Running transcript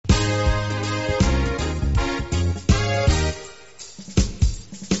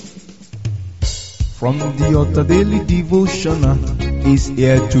From the altar daily devotional is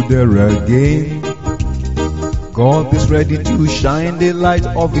here to there again. God is ready to shine the light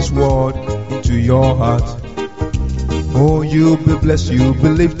of His word into your heart. Oh, you'll be blessed, you'll be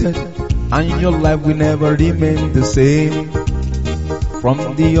lifted, and your life will never remain the same.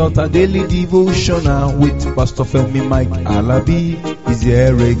 From the altar daily devotional with Pastor Femi Mike Alabi is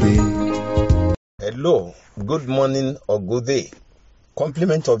here again. Hello, good morning or good day.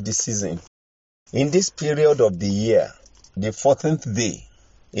 Compliment of the season. In this period of the year, the 14th day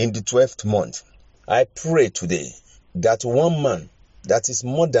in the 12th month, I pray today that one man that is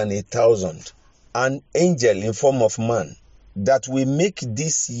more than 1,000, an angel in form of man, that will make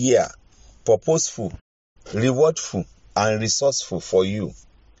this year purposeful, rewardful, and resourceful for you.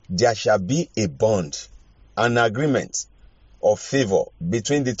 There shall be a bond, an agreement of favor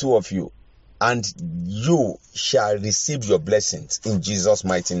between the two of you, and you shall receive your blessings in Jesus'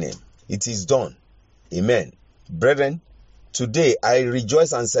 mighty name. It is done. Amen. Brethren, today I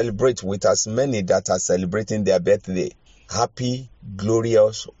rejoice and celebrate with as many that are celebrating their birthday. Happy,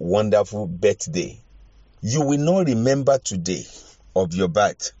 glorious, wonderful birthday. You will not remember today of your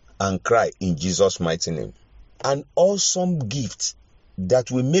birth and cry in Jesus' mighty name. An awesome gift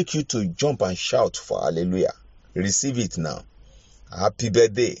that will make you to jump and shout for hallelujah. Receive it now. Happy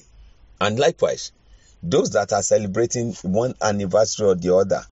birthday. And likewise, those that are celebrating one anniversary or the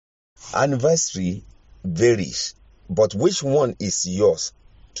other, anniversary varies, but which one is yours?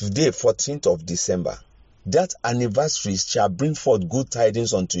 Today, 14th of December, that anniversary shall bring forth good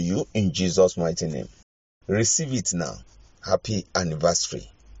tidings unto you in Jesus' mighty name. Receive it now. Happy anniversary.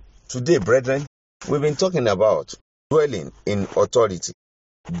 Today, brethren, we've been talking about dwelling in authority.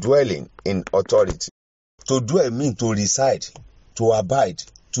 Dwelling in authority. To dwell means to reside, to abide,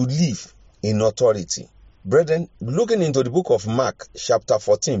 to live in authority. Brethren, looking into the book of Mark, chapter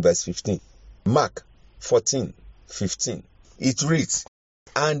 14, verse 15. Mark 14, 15. It reads,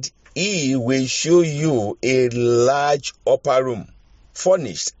 "And He will show you a large upper room,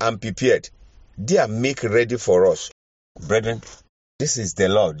 furnished and prepared. There make ready for us." Brethren, this is the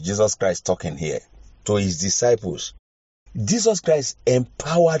Lord Jesus Christ talking here to His disciples. Jesus Christ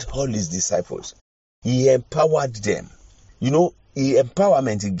empowered all His disciples. He empowered them. The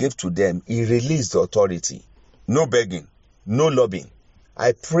empowerment He gave to them, He released authority. No begging, no lobbying.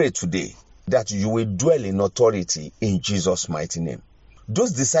 I pray today that you will dwell in authority in Jesus' mighty name.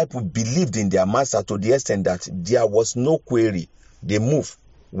 Those disciples believed in their master to the extent that there was no query. They move.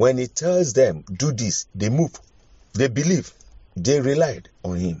 When He tells them, do this, they move. They believe. They relied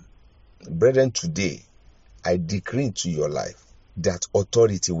on Him. Brethren, today, I decree into your life that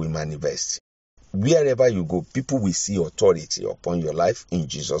authority will manifest. Wherever you go, people will see authority upon your life in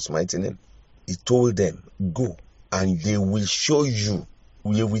Jesus' mighty name. He told them, go, and they will show you.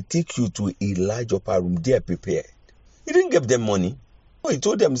 We will take you to a large upper room. They are prepared. He didn't give them money. He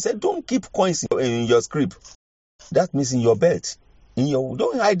told them, he said, don't keep coins in your scrip. That means in your belt.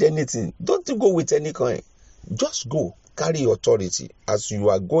 Don't hide anything. Don't go with any coin. Just go. Carry authority. As you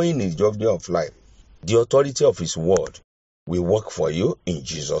are going in the journey of life, the authority of His word will work for you in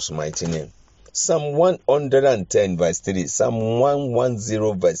Jesus' mighty name. Psalm 110 verse 3. Psalm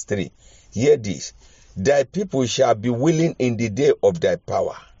 110 verse 3. Hear this. Thy people shall be willing in the day of thy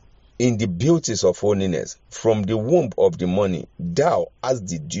power, in the beauties of holiness. From the womb of the morning, thou hast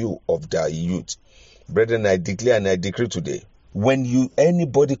the dew of thy youth. Brethren, I declare and I decree today, when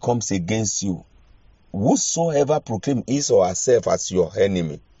anybody comes against you, whosoever proclaim his or herself as your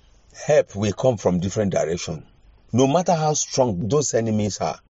enemy, help will come from different direction. No matter how strong those enemies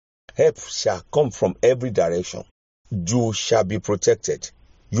are, help shall come from every direction. You shall be protected.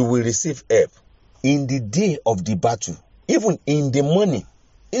 You will receive help in the day of the battle, even in the morning,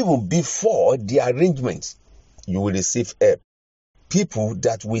 even before the arrangements. You will receive help. People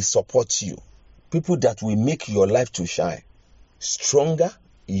that will support you, people that will make your life to shine. Stronger,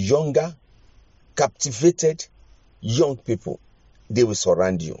 younger, captivated young people, they will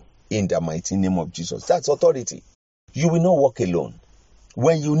surround you in the mighty name of Jesus. That's authority. You will not walk alone.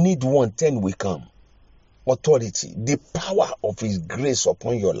 When you need one, 10 will come. Authority, the power of His grace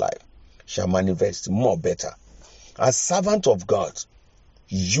upon your life shall manifest more better. As servant of God,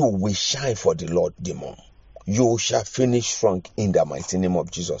 you will shine for the Lord the more. You shall finish strong in the mighty name of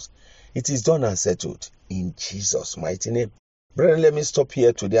Jesus. It is done and settled in Jesus' mighty name. Brethren, let me stop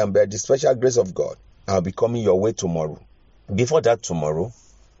here today, and by the special grace of God, I'll be coming your way tomorrow. Before that tomorrow,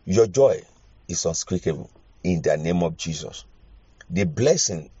 your joy is unspeakable in the name of Jesus. The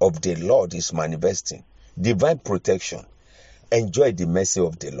blessing of the Lord is manifesting. Divine protection. Enjoy the mercy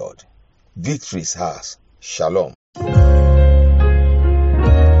of the Lord. Victory is ours. Shalom.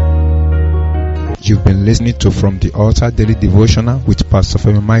 You've been listening to From the Altar Daily Devotional with Pastor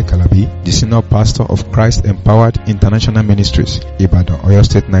Femi Mike Alabi, the Senior Pastor of Christ Empowered International Ministries, Ibadan, Oyo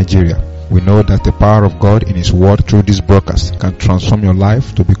State, Nigeria. We know that the power of God in His Word through this broadcast can transform your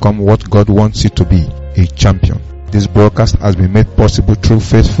life to become what God wants you to be, a champion. This broadcast has been made possible through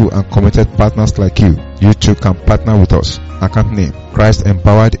faithful and committed partners like you. You too can partner with us. Account name, Christ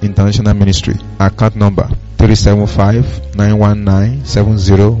Empowered International Ministry. Account number,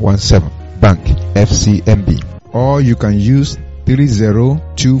 375-919-7017. Bank, FCMB. Or you can use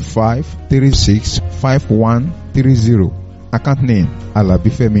 3025365130. Account name,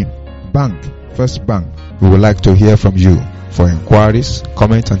 Alabifemi. Bank, First Bank. We would like to hear from you. For inquiries,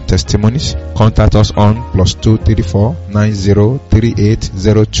 comments and testimonies, contact us on +234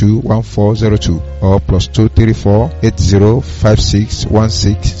 9038021402 or +234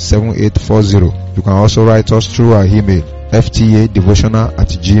 8056167840. You can also write us through our email,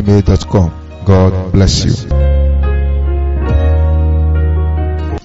 ftadevotional@gmail.com. God bless you.